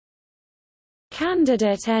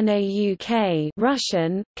Candidate nauk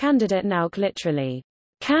Russian, Candidate nauk literally,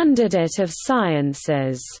 Candidate of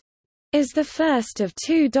Sciences, is the first of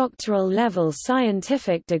two doctoral-level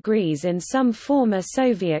scientific degrees in some former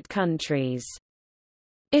Soviet countries.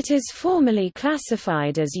 It is formally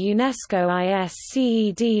classified as UNESCO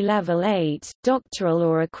ISCED Level 8, doctoral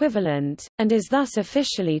or equivalent, and is thus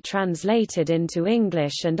officially translated into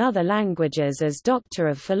English and other languages as Doctor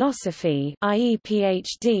of Philosophy, i.e.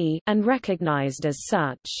 PhD, and recognized as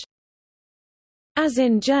such. As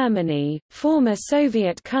in Germany, former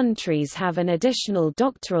Soviet countries have an additional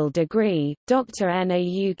doctoral degree, Dr.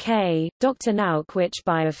 nauk, Dr. Nauk, which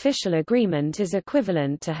by official agreement is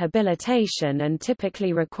equivalent to habilitation and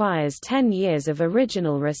typically requires 10 years of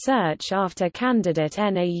original research after Candidate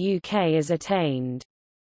nauk is attained.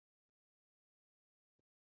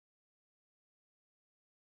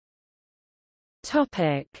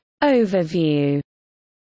 Overview.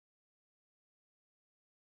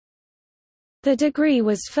 The degree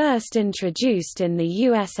was first introduced in the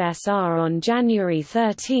USSR on January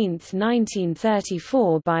 13,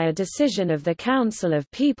 1934 by a decision of the Council of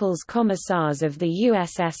People's Commissars of the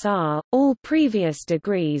USSR, all previous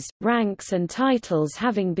degrees, ranks and titles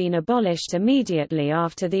having been abolished immediately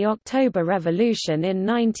after the October Revolution in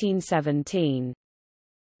 1917.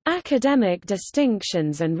 Academic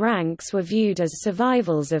distinctions and ranks were viewed as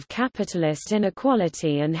survivals of capitalist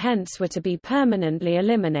inequality and hence were to be permanently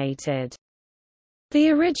eliminated. The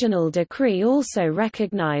original decree also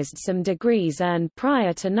recognized some degrees earned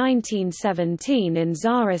prior to 1917 in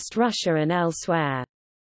Tsarist Russia and elsewhere.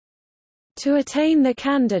 To attain the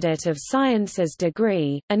Candidate of Sciences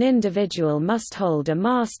degree, an individual must hold a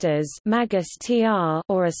master's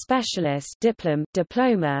or a specialist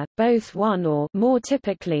diploma, both one or more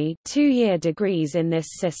typically two-year degrees in this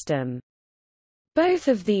system. Both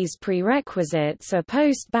of these prerequisites are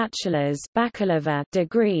post-bachelor's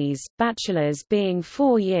degrees, bachelor's being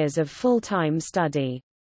 4 years of full-time study.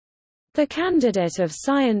 The Candidate of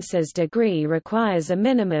Sciences degree requires a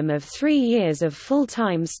minimum of 3 years of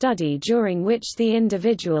full-time study during which the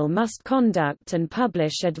individual must conduct and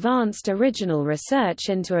publish advanced original research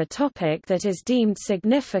into a topic that is deemed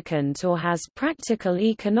significant or has practical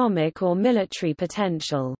economic or military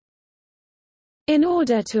potential. In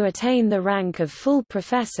order to attain the rank of full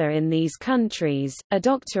professor in these countries, a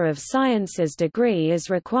Doctor of Sciences degree is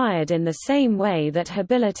required in the same way that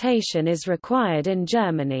habilitation is required in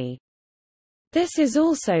Germany. This is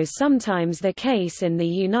also sometimes the case in the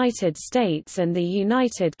United States and the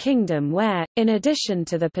United Kingdom where, in addition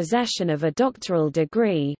to the possession of a doctoral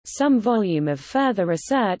degree, some volume of further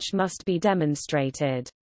research must be demonstrated.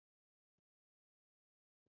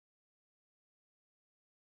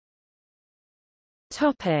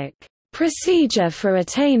 Procedure for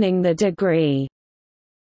attaining the degree.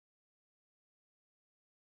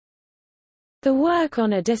 The work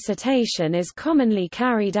on a dissertation is commonly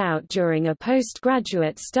carried out during a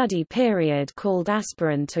postgraduate study period called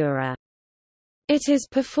aspirantura. It is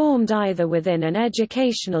performed either within an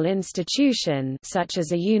educational institution such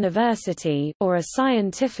as a university, or a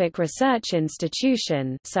scientific research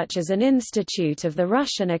institution such as an institute of the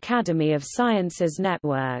Russian Academy of Sciences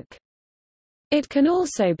network. It can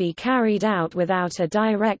also be carried out without a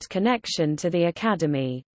direct connection to the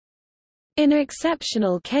academy. In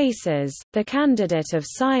exceptional cases, the Candidate of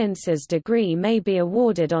Sciences degree may be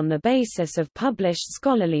awarded on the basis of published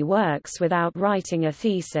scholarly works without writing a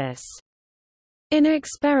thesis. In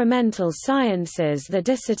experimental sciences, the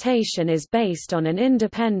dissertation is based on an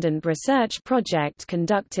independent research project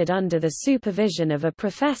conducted under the supervision of a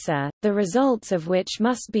professor, the results of which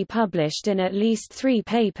must be published in at least 3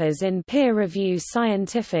 papers in peer-review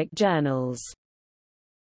scientific journals.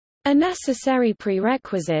 A necessary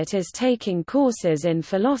prerequisite is taking courses in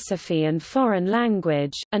philosophy and foreign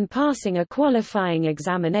language, and passing a qualifying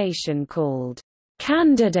examination called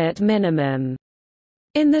candidate minimum.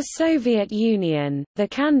 In the Soviet Union, the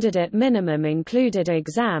candidate minimum included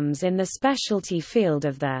exams in the specialty field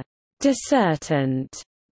of the dissertant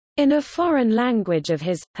in a foreign language of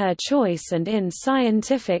his/her choice and in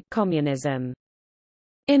scientific communism.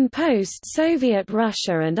 In post-Soviet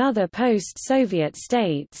Russia and other post-Soviet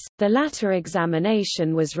states, the latter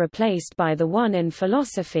examination was replaced by the one in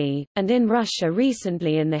philosophy, and in Russia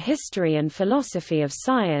recently in the history and philosophy of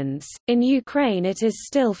science. In Ukraine it is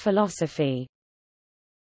still philosophy.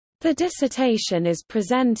 The dissertation is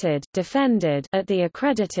defended at the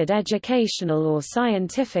accredited educational or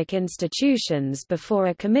scientific institutions before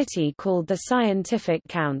a committee called the Scientific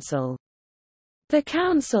Council. The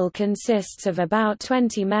council consists of about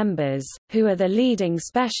 20 members, who are the leading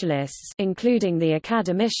specialists including the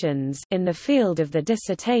academicians in the field of the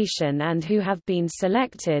dissertation and who have been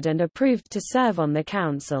selected and approved to serve on the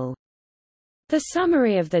council. The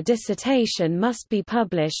summary of the dissertation must be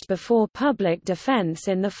published before public defense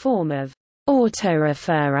in the form of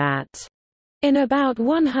autoreferat in about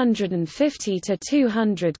 150 to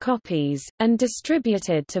 200 copies, and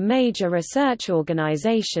distributed to major research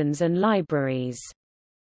organizations and libraries.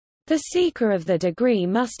 The seeker of the degree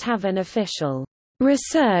must have an official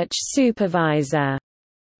research supervisor.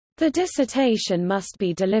 The dissertation must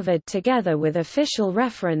be delivered together with official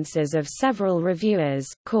references of several reviewers,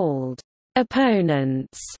 called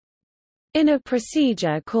opponents, in a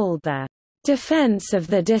procedure called the defense of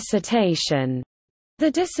the dissertation. The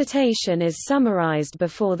dissertation is summarized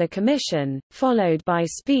before the commission, followed by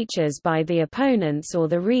speeches by the opponents or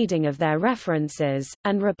the reading of their references,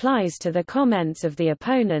 and replies to the comments of the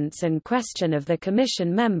opponents and question of the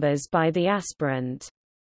commission members by the aspirant.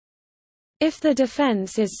 If the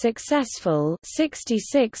defense is successful,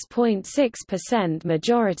 66.6%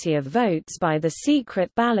 majority of votes by the secret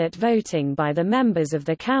ballot voting by the members of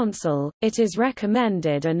the council, it is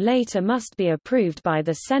recommended and later must be approved by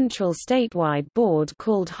the central statewide board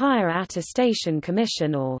called Higher Attestation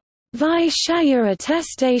Commission or Vyššia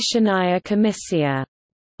atestačная komisija,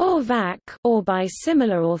 or VAC, or by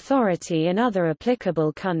similar authority in other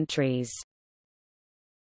applicable countries.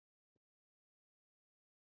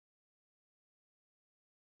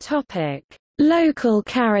 Topic: Local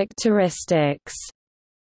characteristics.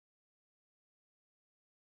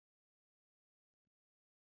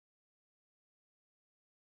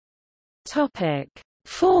 Topic: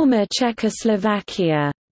 Former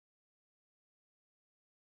Czechoslovakia.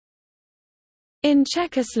 In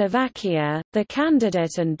Czechoslovakia, the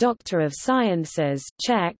candidate and Doctor of Sciences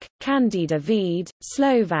Czech, Candida Věd,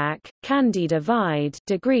 Slovak, Candida Věd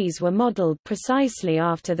degrees were modelled precisely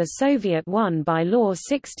after the Soviet one by Law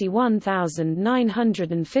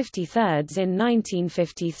 61953 in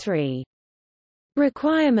 1953.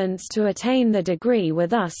 Requirements to attain the degree were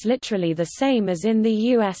thus literally the same as in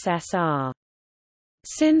the USSR.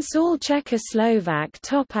 Since all Czechoslovak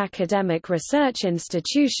top academic research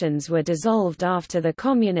institutions were dissolved after the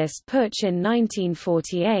Communist Putsch in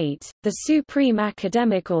 1948, the supreme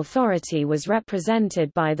academic authority was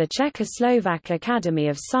represented by the Czechoslovak Academy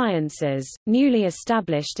of Sciences, newly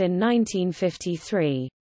established in 1953.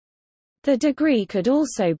 The degree could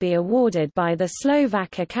also be awarded by the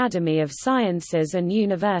Slovak Academy of Sciences and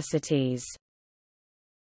Universities.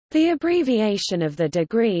 The abbreviation of the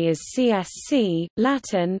degree is CSC,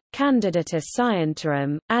 Latin, Candidatus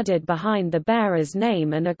Scientiarum, added behind the bearer's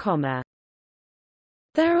name and a comma.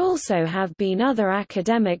 There also have been other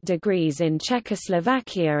academic degrees in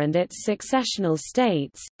Czechoslovakia and its successional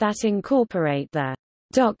states, that incorporate the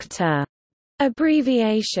doctor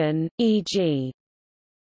abbreviation, e.g.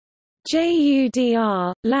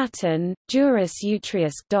 JUDR, Latin, Juris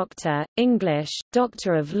Utrius, Doctor, English,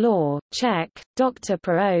 Doctor of Law, Czech, Doctor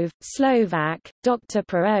Prov, Slovak, Doctor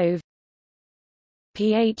Prov.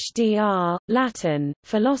 PhDR, Latin,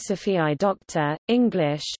 Philosophiae Doctor,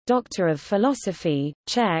 English, Doctor of Philosophy,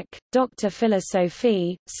 Czech, Doctor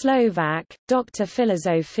Philosophie, Slovak, Doctor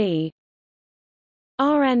Philosophie.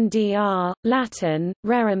 RNDR, Latin,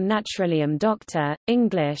 Rerum Naturalium Doctor,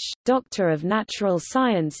 English, Doctor of Natural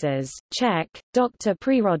Sciences, Czech, Doctor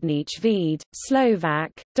Přírodních Věd, Slovak,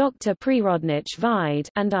 Doctor Přírodních Věd,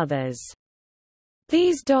 and others.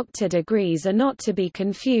 These doctor degrees are not to be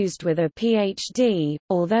confused with a PhD,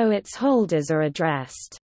 although its holders are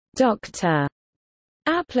addressed Doctor.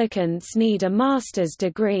 Applicants need a master's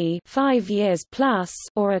degree 5 years plus,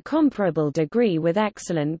 or a comparable degree with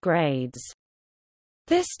excellent grades.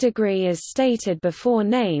 This degree is stated before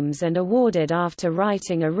names and awarded after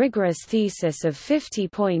writing a rigorous thesis of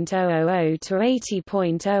 50.000 to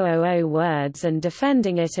 80.000 words and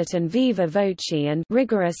defending it at an viva voce and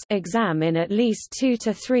rigorous exam in at least 2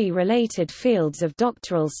 to 3 related fields of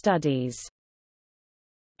doctoral studies.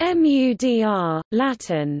 MUDR,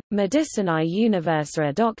 Latin, Medicinae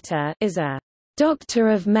Universa Doctor, is a Doctor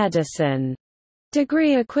of Medicine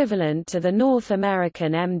degree equivalent to the North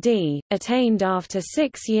American MD, attained after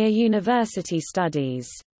 6-year university studies.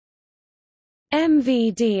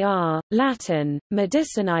 MVDR, Latin,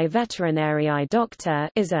 Medicinae Veterinariae Doctor,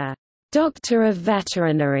 is a Doctor of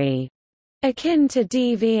Veterinary, akin to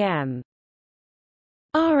DVM.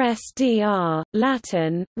 RSDR,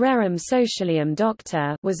 Latin, Rerum Socialium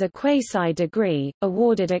Doctor, was a quasi-degree,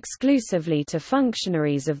 awarded exclusively to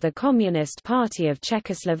functionaries of the Communist Party of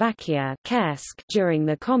Czechoslovakia during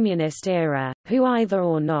the Communist era, who either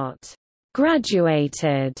or not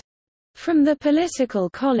graduated from the Political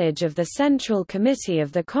College of the Central Committee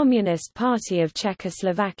of the Communist Party of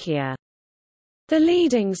Czechoslovakia. The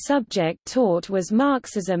leading subject taught was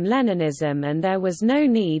Marxism-Leninism, and there was no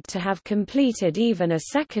need to have completed even a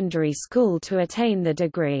secondary school to attain the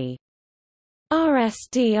degree.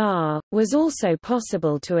 RSDR was also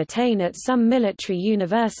possible to attain at some military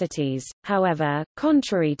universities, however,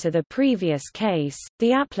 contrary to the previous case,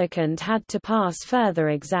 the applicant had to pass further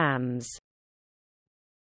exams.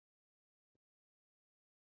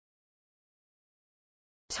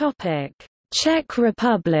 Czech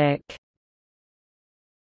Republic.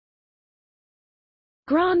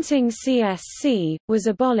 Granting CSC was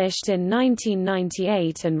abolished in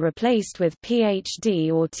 1998 and replaced with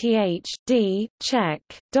PhD or Th.D. Czech,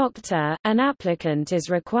 doctor. An applicant is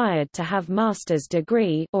required to have master's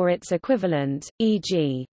degree or its equivalent,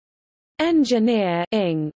 e.g. engineer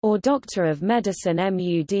or Doctor of Medicine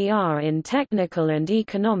MUDR in technical and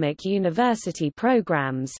economic university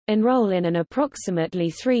programs, enroll in an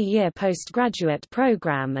approximately 3-year postgraduate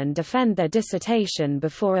program and defend their dissertation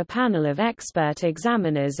before a panel of expert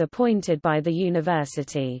examiners appointed by the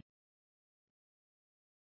university.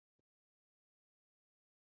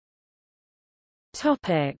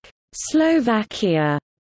 Slovakia.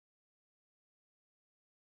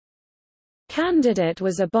 Candidate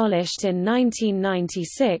was abolished in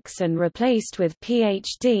 1996 and replaced with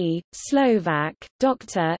Ph.D., Slovak,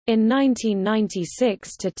 Doctor, in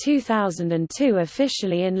 1996 to 2002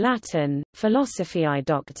 officially in Latin, Philosophiae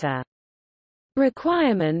Doctor.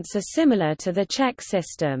 Requirements are similar to the Czech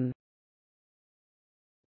system.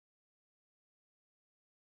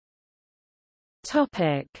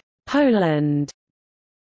 Poland.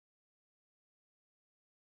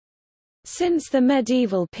 Since the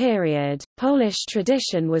medieval period, Polish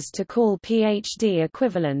tradition was to call PhD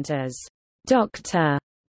equivalent as doctor.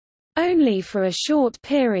 Only for a short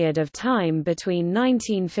period of time between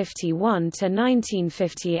 1951 to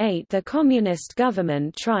 1958 the communist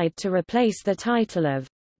government tried to replace the title of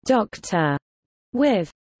doctor with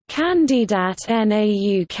Kandidat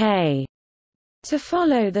nauk to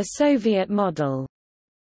follow the Soviet model.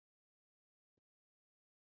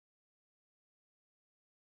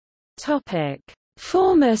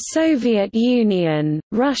 Former Soviet Union,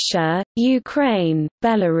 Russia, Ukraine,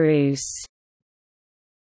 Belarus.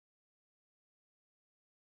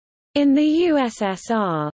 In the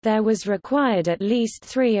USSR, there was required at least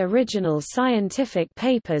 3 original scientific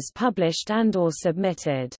papers published and/or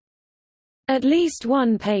submitted. At least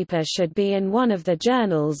one paper should be in one of the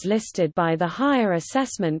journals listed by the Higher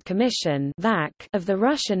Assessment Commission of the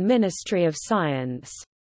Russian Ministry of Science.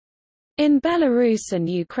 In Belarus and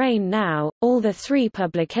Ukraine now, all the 3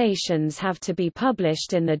 publications have to be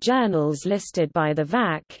published in the journals listed by the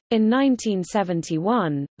VAC. In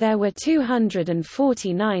 1971, there were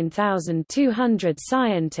 249,200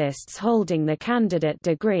 scientists holding the candidate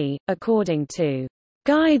degree, according to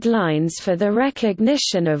Guidelines for the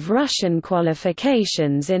Recognition of Russian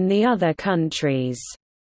Qualifications in the Other Countries.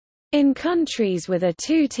 In countries with a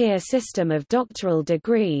 2-tier system of doctoral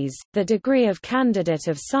degrees, the degree of Candidate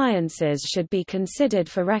of Sciences should be considered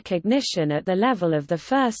for recognition at the level of the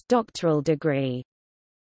first doctoral degree.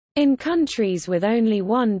 In countries with only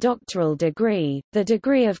one doctoral degree, the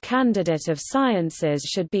degree of Candidate of Sciences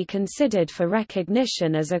should be considered for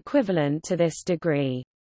recognition as equivalent to this degree.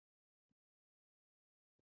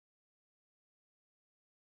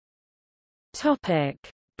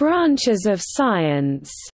 Branches of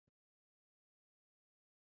science.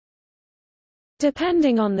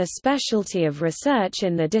 Depending on the specialty of research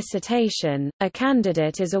in the dissertation, a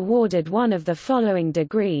candidate is awarded one of the following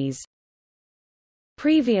degrees.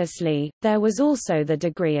 Previously, there was also the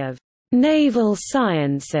degree of Naval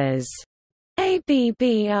Sciences,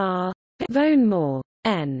 ABBR, Vonemoor,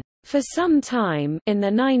 N. For some time, in the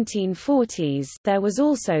 1940s, there was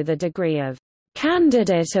also the degree of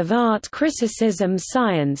Candidate of Art Criticism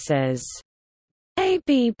Sciences,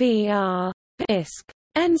 ABBR, ISC.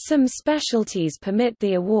 Some specialties permit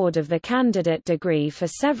the award of the candidate degree for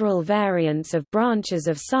several variants of branches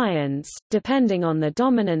of science, depending on the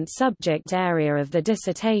dominant subject area of the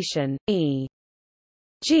dissertation, e.g.,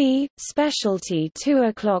 specialty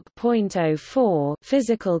 2:04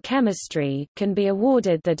 physical chemistry can be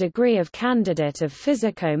awarded the degree of candidate of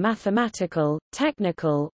physico-mathematical,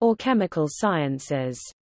 technical, or chemical sciences.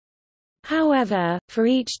 However, for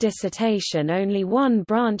each dissertation only one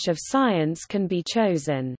branch of science can be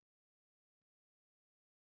chosen.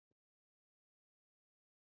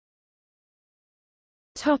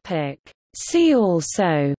 See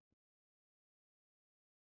also: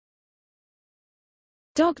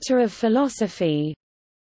 Doctor of Philosophy,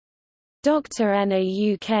 Dr.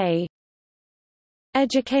 NAUK.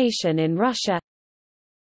 Education in Russia.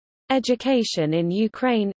 Education in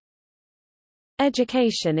Ukraine.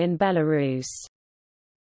 Education in Belarus.